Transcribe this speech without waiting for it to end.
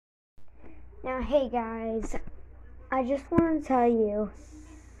Now, hey guys, I just want to tell you,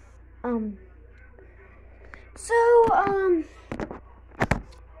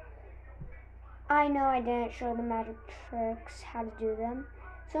 I know I didn't show the magic tricks, how to do them,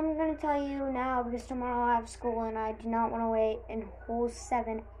 so I'm going to tell you now because tomorrow I have school and I do not want to wait a whole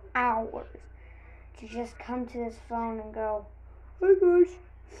 7 hours to just come to this phone and go, "Hi guys."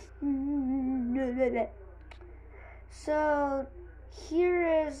 So,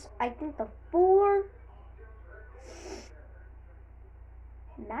 here is, I think, the 4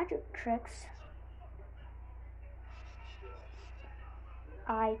 magic tricks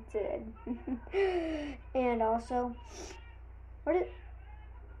I did. And also, where did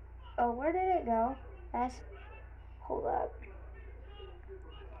it go? Hold up.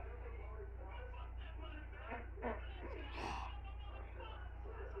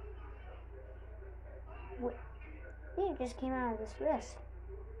 What? It just came out of this wrist.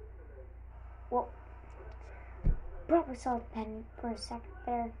 Well, probably saw the pen for a second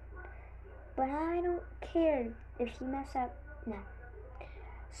there, but I don't care if you mess up. No.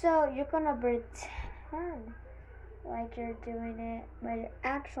 So you're gonna pretend like you're doing it, but you're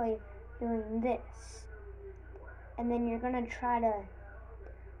actually doing this. And then you're gonna try to,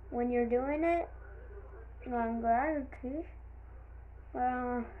 when you're doing it, you're gonna go out of your teeth.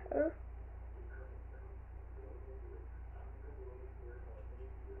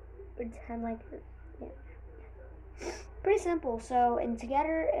 Pretend like it. Yeah. Pretty simple. So, and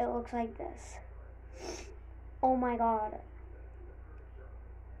together it looks like this. Oh my god.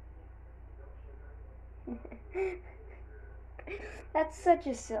 That's such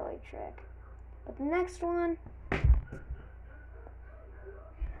a silly trick. But the next one,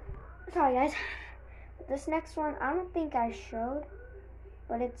 sorry guys, this next one I don't think I showed,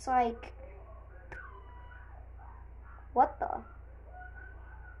 but it's like, what the?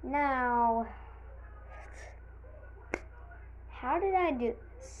 Now, how did I do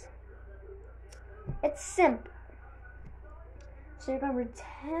this? It's simple. So you're gonna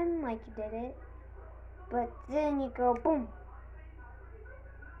pretend like you did it, but then you go boom,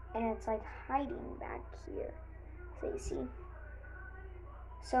 and it's like hiding back here. So you see?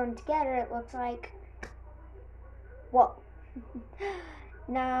 So together it looks like, whoa.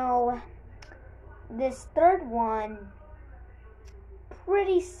 Now, this third one,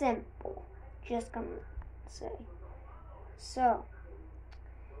 pretty simple, just gonna say. So,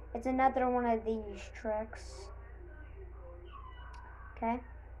 it's another one of these tricks. Okay?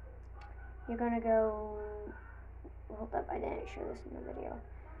 You're gonna go, hold up, I didn't show this in the video.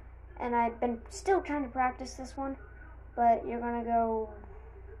 And I've been still trying to practice this one, but you're gonna go,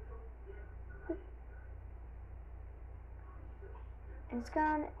 and it's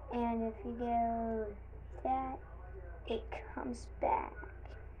gone, and if you go that, it comes back.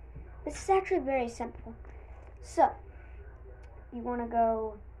 This is actually very simple. So, you want to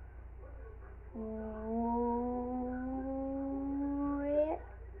go,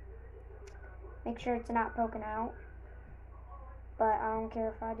 make sure it's not poking out, but I don't care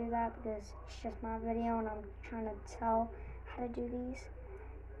if I do that because it's just my video and I'm trying to tell how to do these.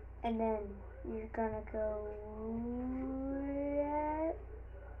 And then you're gonna go,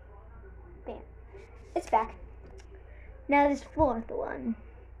 bam, it's back. Now this fourth one.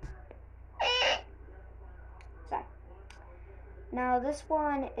 Sorry. Now this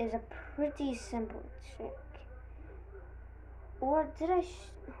one is a pretty simple trick. Or did I,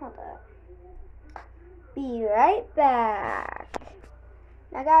 hold up. Be right back.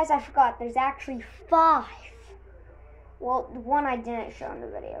 Now guys, I forgot, there's actually 5. Well, the one I didn't show in the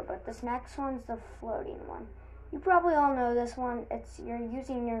video, but this next one's the floating one. You probably all know this one. It's, you're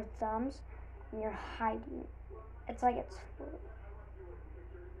using your thumbs and you're hiding. It's like it's floating.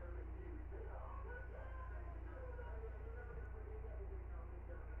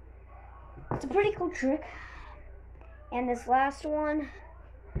 It's a pretty cool trick. And this last one,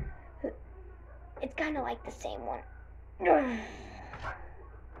 it's kind of like the same one.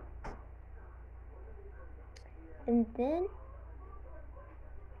 And then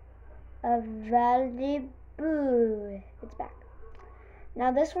a Valiboo. It's back.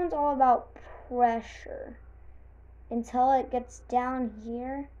 Now this one's all about pressure. Until it gets down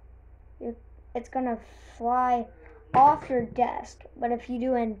here, it's gonna fly off your desk. But if you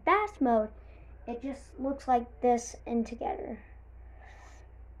do it in fast mode, it just looks like this and together.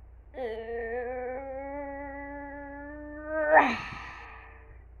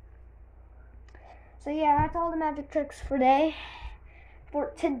 So yeah, that's all the magic tricks for today.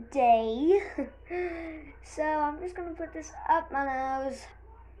 So I'm just gonna put this up my nose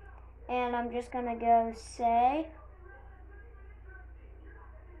and I'm just gonna go say,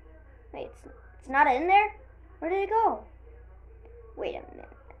 wait, It's not in there? Where did it go? Wait a minute.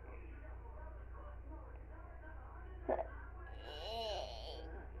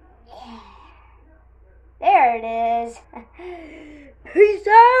 There it is. Peace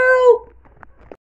out!